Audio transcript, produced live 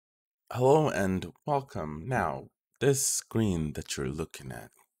Hello and welcome. Now, this screen that you're looking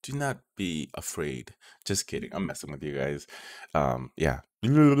at, do not be afraid. Just kidding. I'm messing with you guys. Yeah.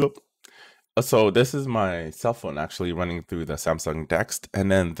 So this is my cell phone actually running through the Samsung Dex, and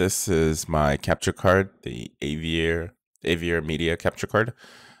then this is my capture card, the Aviator Media capture card.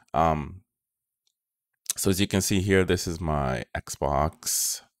 Um, so as you can see here, this is my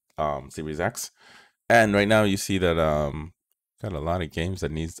Xbox Series X. And right now you see that got a lot of games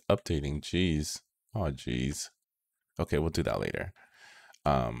that needs updating. Jeez. Oh jeez. Okay, we'll do that later.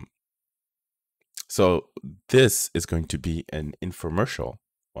 Um so this is going to be an infomercial.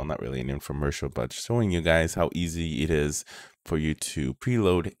 Well, not really an infomercial, but showing you guys how easy it is for you to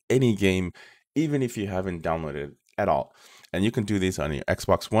preload any game, even if you haven't downloaded at all. And you can do this on your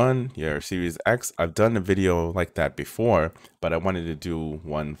Xbox One, your Series X. I've done a video like that before, but I wanted to do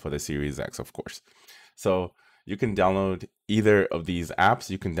one for the Series X, of course. So you can download either of these apps.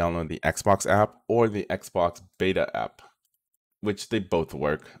 You can download the Xbox app or the Xbox Beta app, which they both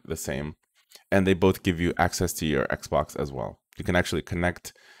work the same. And they both give you access to your Xbox as well. You can actually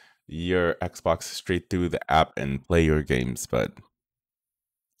connect your Xbox straight through the app and play your games. But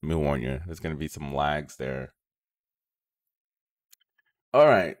let me warn you, there's going to be some lags there. All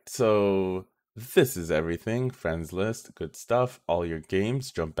right, so this is everything. Friends list, good stuff. All your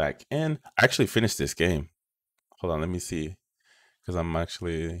games, jump back in. I actually finished this game. Hold on, let me see. Because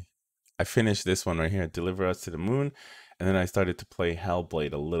I finished this one right here, Deliver Us to the Moon. And then I started to play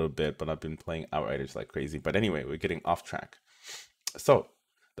Hellblade a little bit, but I've been playing Outriders like crazy. But anyway, we're getting off track. So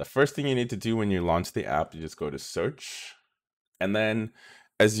the first thing you need to do when you launch the app, you just go to search. And then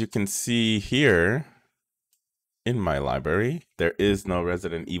as you can see here in my library, there is no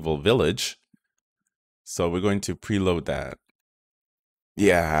Resident Evil Village. So we're going to preload that.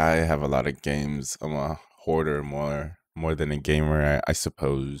 Yeah, I have a lot of games. I'm a hoarder more than a gamer, I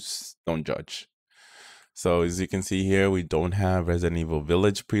suppose. Don't judge. So as you can see here, we don't have Resident Evil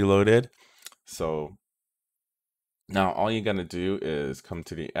Village preloaded. So now all you gotta do is come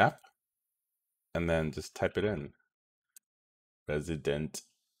to the app and then just type it in. Resident,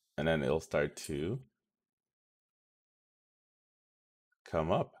 and then it'll start to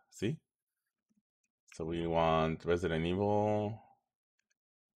come up. See? So we want Resident Evil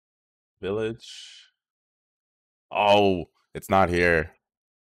Village. Oh, it's not here.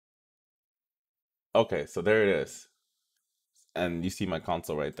 Okay, so there it is. And you see my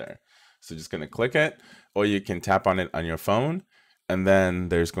console right there. So just gonna click it, or you can tap on it on your phone, and then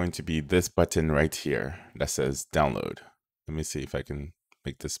there's going to be this button right here that says download. Let me see if I can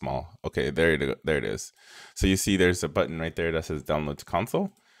make this small. Okay, there it is. So you see there's a button right there that says download to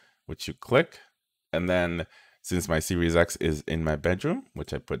console, which you click, and then since my Series X is in my bedroom,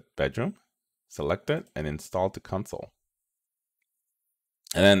 which I put bedroom, select it and install to console.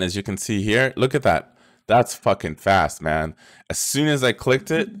 And then as you can see here, look at that. That's fucking fast, man. As soon as I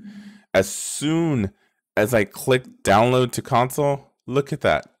clicked it, as soon as I clicked download to console, look at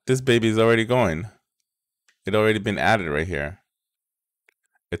that. This baby's already going. It already been added right here.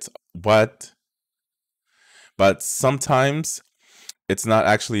 It's what? But sometimes it's not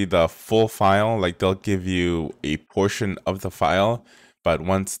actually the full file. Like they'll give you a portion of the file, but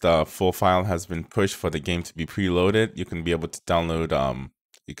once the full file has been pushed for the game to be preloaded, you can be able to download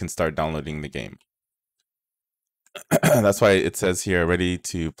you can start downloading the game. That's why it says here ready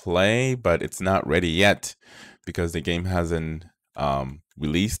to play, but it's not ready yet because the game hasn't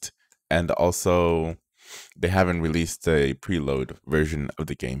released, and also they haven't released a preload version of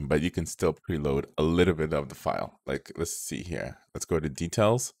the game, but you can still preload a little bit of the file. Like, let's see here. Let's go to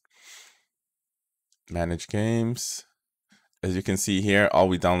details, manage games. As you can see here, all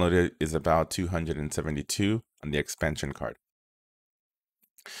we downloaded is about 272 on the expansion card.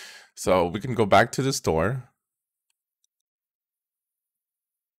 So we can go back to the store.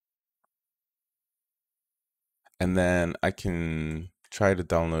 And then I can try to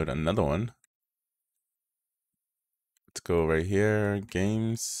download another one. Let's go right here,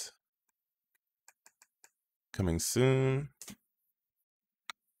 games, coming soon.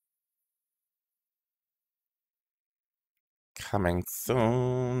 Coming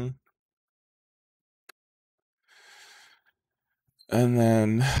soon. And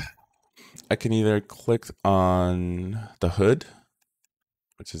then I can either click on the hood,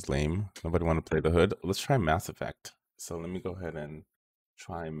 which is lame. Nobody want to play the hood. Let's try Mass Effect. So let me go ahead and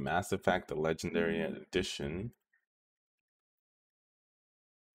try Mass Effect, the Legendary Edition.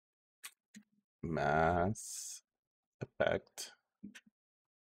 Mass Effect.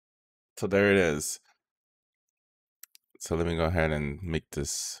 So there it is. So let me go ahead and make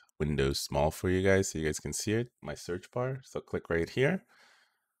this window small for you guys so you guys can see it. My search bar. So click right here.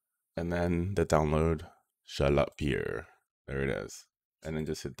 and then the download shall appear. There it is. And then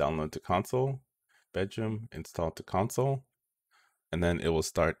just hit download to console, bedroom, install to console, and then it will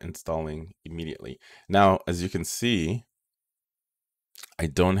start installing immediately. Now, as you can see, I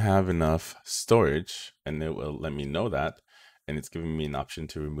don't have enough storage, and it will let me know that, and it's giving me an option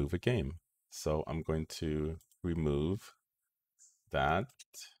to remove a game. So I'm going to remove that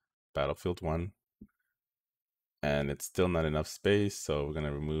Battlefield 1, and it's still not enough space, so we're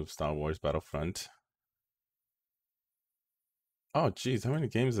gonna remove Star Wars Battlefront. Oh geez, how many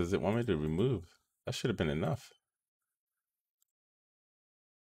games does it want me to remove? That should have been enough.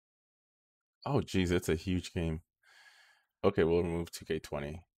 Oh geez, it's a huge game. Okay, we'll remove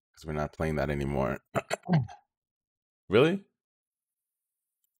 2K20 because we're not playing that anymore. Really?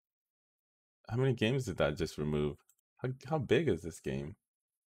 How many games did that just remove? How big is this game?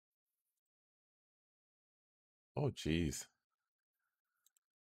 Oh geez.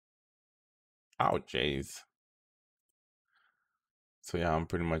 Oh jeez. So yeah, I'm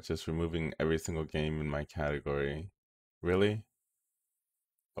pretty much just removing every single game in my category. Really?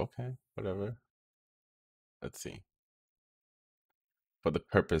 Okay, whatever. Let's see. For the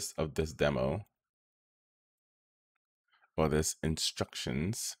purpose of this demo, or this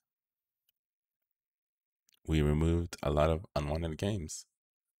instructions, we removed a lot of unwanted games.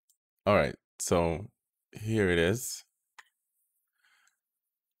 All right, so here it is.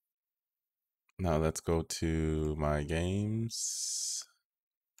 Now let's go to my games,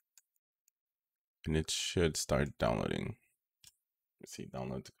 and it should start downloading. Let's see,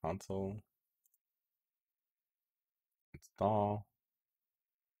 download to console, install.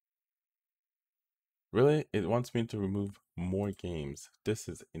 Really? It wants me to remove more games. This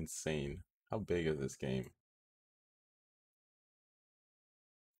is insane. How big is this game?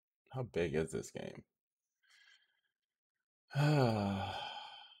 How big is this game? Let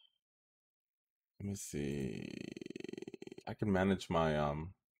me see. I can manage my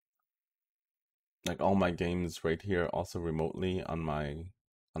like all my games right here also remotely on my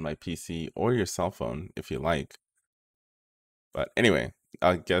PC or your cell phone if you like. But anyway,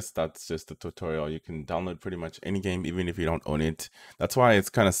 I guess that's just the tutorial. You can download pretty much any game even if you don't own it. That's why it's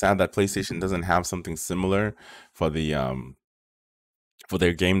kind of sad that PlayStation doesn't have something similar for for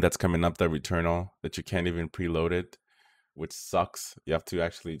their game that's coming up, the Returnal, that you can't even preload it, which sucks. You have to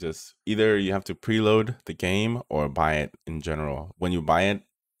actually just either you have to preload the game or buy it in general. When you buy it,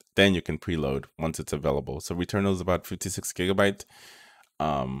 then you can preload once it's available. So Returnal is about 56 gigabyte.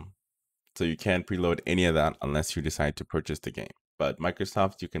 Um, so you can't preload any of that unless you decide to purchase the game. But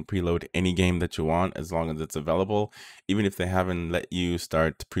Microsoft, you can preload any game that you want as long as it's available. Even if they haven't let you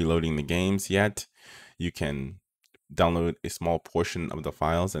start preloading the games yet, you can download a small portion of the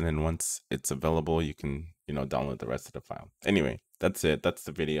files, and then once it's available, you can, download the rest of the file. Anyway, that's it. That's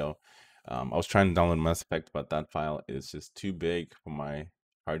the video. I was trying to download Mass Effect, but that file is just too big for my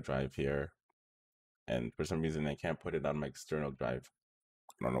hard drive here. And for some reason, I can't put it on my external drive.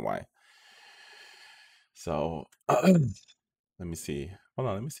 I don't know why. So let me see. Hold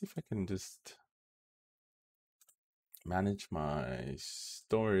on. Let me see if I can just manage my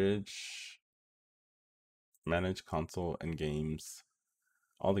storage, manage console and games.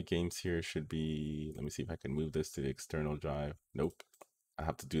 All the games here should be, let me see if I can move this to the external drive. Nope. I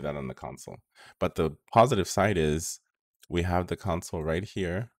have to do that on the console. But the positive side is we have the console right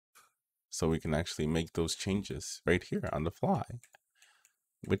here. So we can actually make those changes right here on the fly,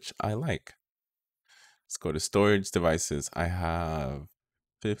 which I like. Let's go to storage devices. I have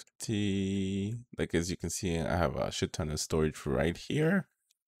 50, like as you can see, I have a shit ton of storage right here.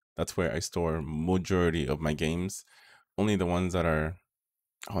 That's where I store majority of my games. Only the ones that are,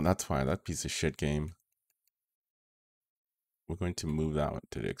 oh, that's why that piece of shit game. We're going to move that one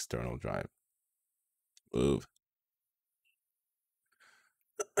to the external drive. Move.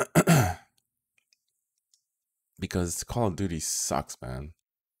 Because Call of Duty sucks, man.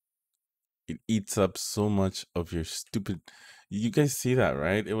 It eats up so much of your stupid. You guys see that,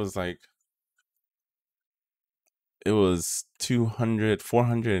 right? It was like, it was 200,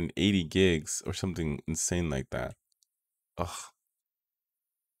 480 gigs or something insane like that. Ugh.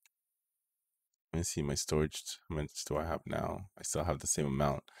 Let me see my storage. How much do I have now? I still have the same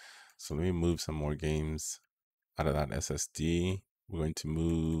amount. So let me move some more games out of that SSD. We're going to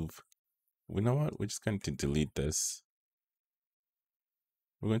move. You know what? We're just going to delete this.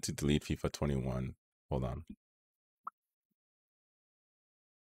 We're going to delete FIFA 21. Hold on.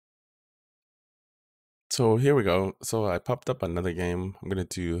 So here we go. So I popped up another game. I'm going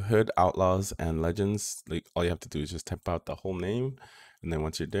to do Hood, Outlaws, and Legends. Like all you have to do is just type out the whole name. And then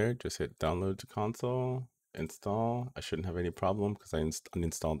once you're there, just hit download to console, install. I shouldn't have any problem because I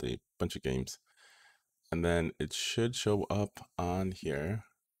uninstalled the bunch of games. And then it should show up on here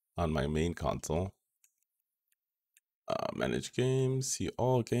on my main console. Manage games, see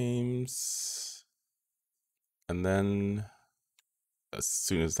all games. And then as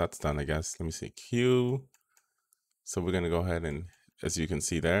soon as that's done, I guess, let me see, queue. So we're going to go ahead and, as you can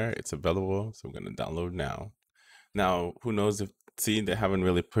see there, it's available. So we're going to download now. Now, who knows if, see, they haven't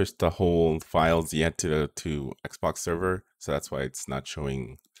really pushed the whole files yet to Xbox server. So that's why it's not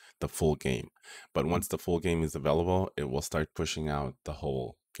showing the full game. But once the full game is available, it will start pushing out the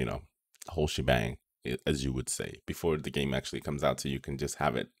whole, you know, the whole shebang, as you would say, before the game actually comes out. So you can just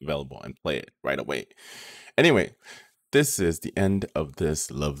have it available and play it right away. Anyway, this is the end of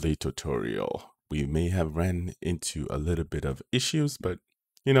this lovely tutorial. We may have ran into a little bit of issues, but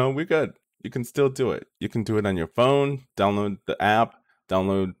you know, we're good. You can still do it. You can do it on your phone, download the app,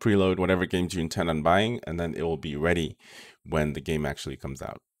 download, preload whatever games you intend on buying, and then it will be ready when the game actually comes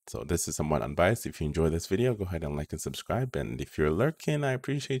out. So this is somewhat unbiased. If you enjoy this video, go ahead and like and subscribe. And if you're lurking, I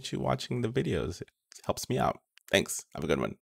appreciate you watching the videos. It helps me out. Thanks. Have a good one.